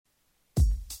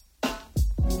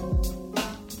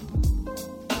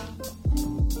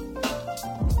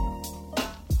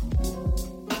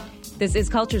This is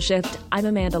Culture Shift. I'm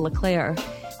Amanda LeClaire.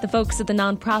 The folks at the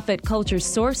nonprofit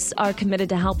CultureSource are committed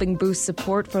to helping boost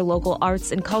support for local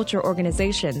arts and culture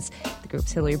organizations. The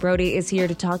group's Hillary Brody is here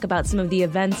to talk about some of the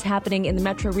events happening in the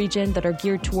metro region that are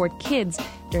geared toward kids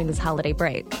during this holiday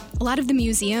break. A lot of the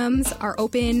museums are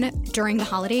open during the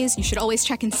holidays. You should always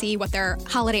check and see what their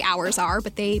holiday hours are,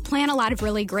 but they plan a lot of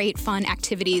really great, fun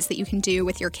activities that you can do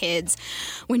with your kids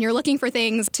when you're looking for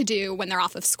things to do when they're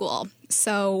off of school.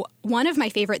 So one of my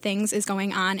favorite things is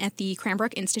going on at the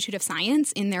Cranbrook Institute of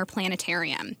Science in their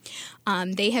planetarium.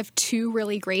 They have two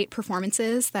really great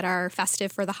performances that are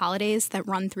festive for the holidays that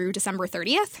run through December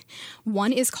 30th.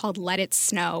 One is called Let It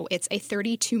Snow. It's a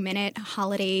 32-minute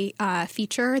holiday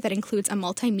feature that includes a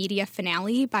multimedia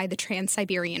finale by the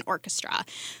Trans-Siberian Orchestra.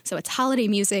 So it's holiday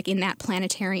music in that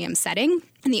planetarium setting.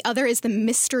 And the other is The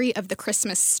Mystery of the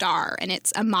Christmas Star, and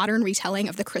it's a modern retelling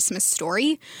of the Christmas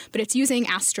story, but it's using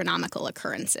astronomical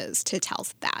occurrences to tell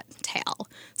that tale.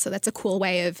 So that's a cool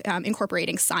way of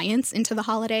incorporating science into the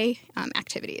holiday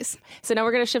activities. So now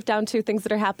we're going to shift down to things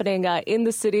that are happening in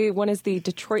the city. One is the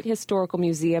Detroit Historical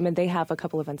Museum, and they have a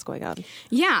couple events going on.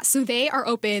 Yeah, so they are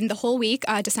open the whole week,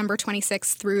 December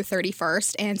 26th through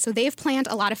 31st, and so they've planned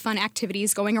a lot of fun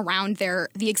activities going around the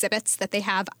exhibits that they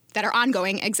have that are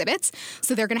ongoing exhibits.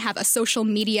 So they're going to have a social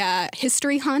media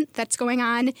history hunt that's going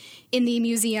on in the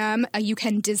museum. You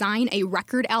can design a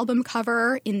record album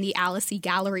cover in the Alice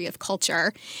Gallery of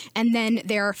Culture. And then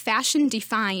their Fashion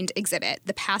Defined exhibit,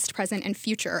 The Past, Present, and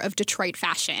Future of Detroit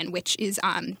Fashion, which is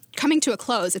coming to a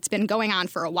close. It's been going on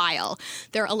for a while.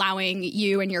 They're allowing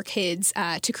you and your kids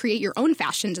to create your own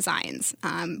fashion designs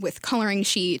with coloring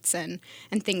sheets and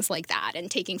things like that, and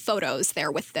taking photos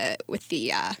there with the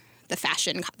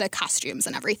fashion, the costumes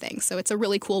and everything. So it's a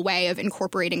really cool way of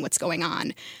incorporating what's going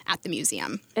on at the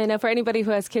museum. And for anybody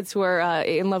who has kids who are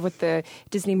in love with the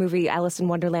Disney movie Alice in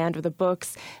Wonderland or the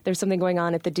books, there's something going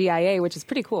on at the DIA, which is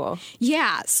pretty cool.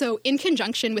 Yeah. So in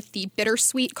conjunction with the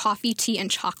Bittersweet Coffee, Tea,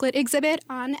 and Chocolate exhibit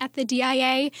on at the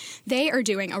DIA, they are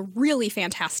doing a really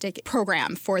fantastic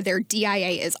program for their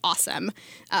DIA is Awesome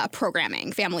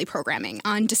programming, family programming,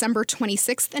 on December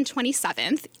 26th and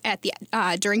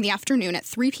 27th during the afternoon at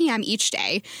 3 p.m. each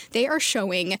day. They are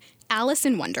showing Alice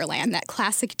in Wonderland, that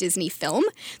classic Disney film.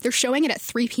 They're showing it at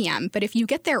 3 p.m., but if you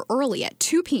get there early at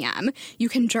 2 p.m., you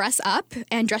can dress up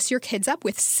and dress your kids up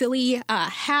with silly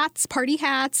hats, party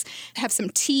hats, have some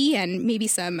tea and maybe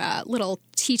some little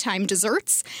tea time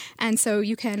desserts. And so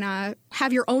you can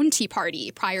have your own tea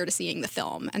party prior to seeing the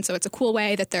film. And so it's a cool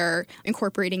way that they're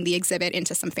incorporating the exhibit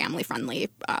into some family-friendly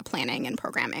planning and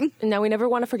programming. Now, we never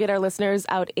want to forget our listeners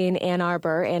out in Ann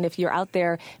Arbor. And if you're out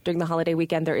there during the holiday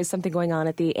weekend, there is something going on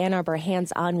at the Ann Arbor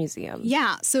Hands-On Museum.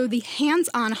 Yeah, so the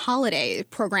Hands-On holiday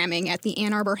programming at the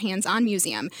Ann Arbor Hands-On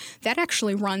Museum, that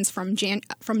actually runs from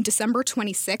December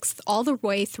 26th all the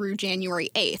way through January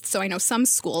 8th. So I know some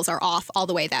schools are off all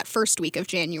the way that first week of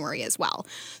January as well.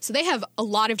 So they have a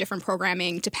lot of different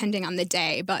programming depending on the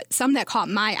day, but some that caught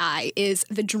my eye is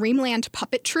the Dreamland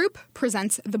Puppet Troupe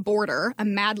presents The Border, a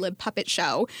Mad Lib puppet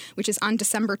show, which is on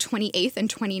December 28th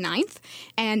and 29th.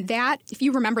 And that, if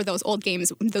you remember those old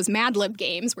games, those Mad Lib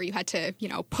games where you had to,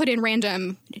 put in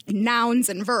random nouns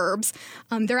and verbs,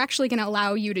 they're actually going to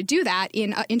allow you to do that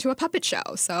into a puppet show.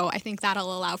 So I think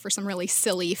that'll allow for some really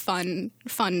silly, fun,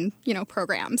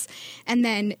 programs. And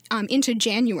then into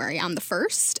January on the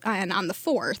 1st and on the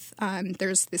 4th,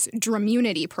 there's this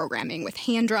Drumunity programming with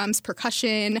hand drums,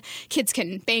 percussion. Kids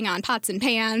can bang on pots and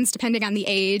pans depending on the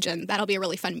age, and that'll be a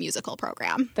really fun musical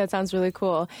program. That sounds really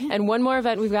cool. Yeah. And one more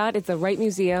event we've got, it's the Wright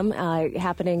Museum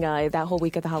happening that whole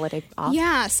week of the holiday off.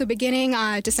 Yeah, so beginning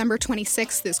December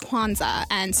 26th is Kwanzaa,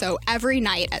 and so every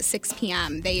night at 6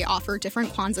 p.m. they offer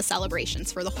different Kwanzaa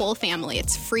celebrations for the whole family.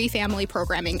 It's free family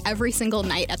programming every single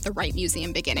night at the Wright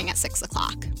Museum beginning at 6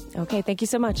 o'clock. Okay, thank you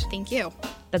so much. Thank you.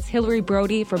 That's Hillary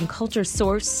Brody from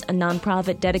CultureSource, a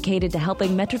nonprofit dedicated to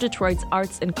helping Metro Detroit's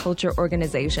arts and culture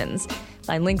organizations.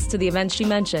 Find links to the events she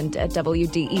mentioned at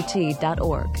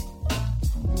WDET.org.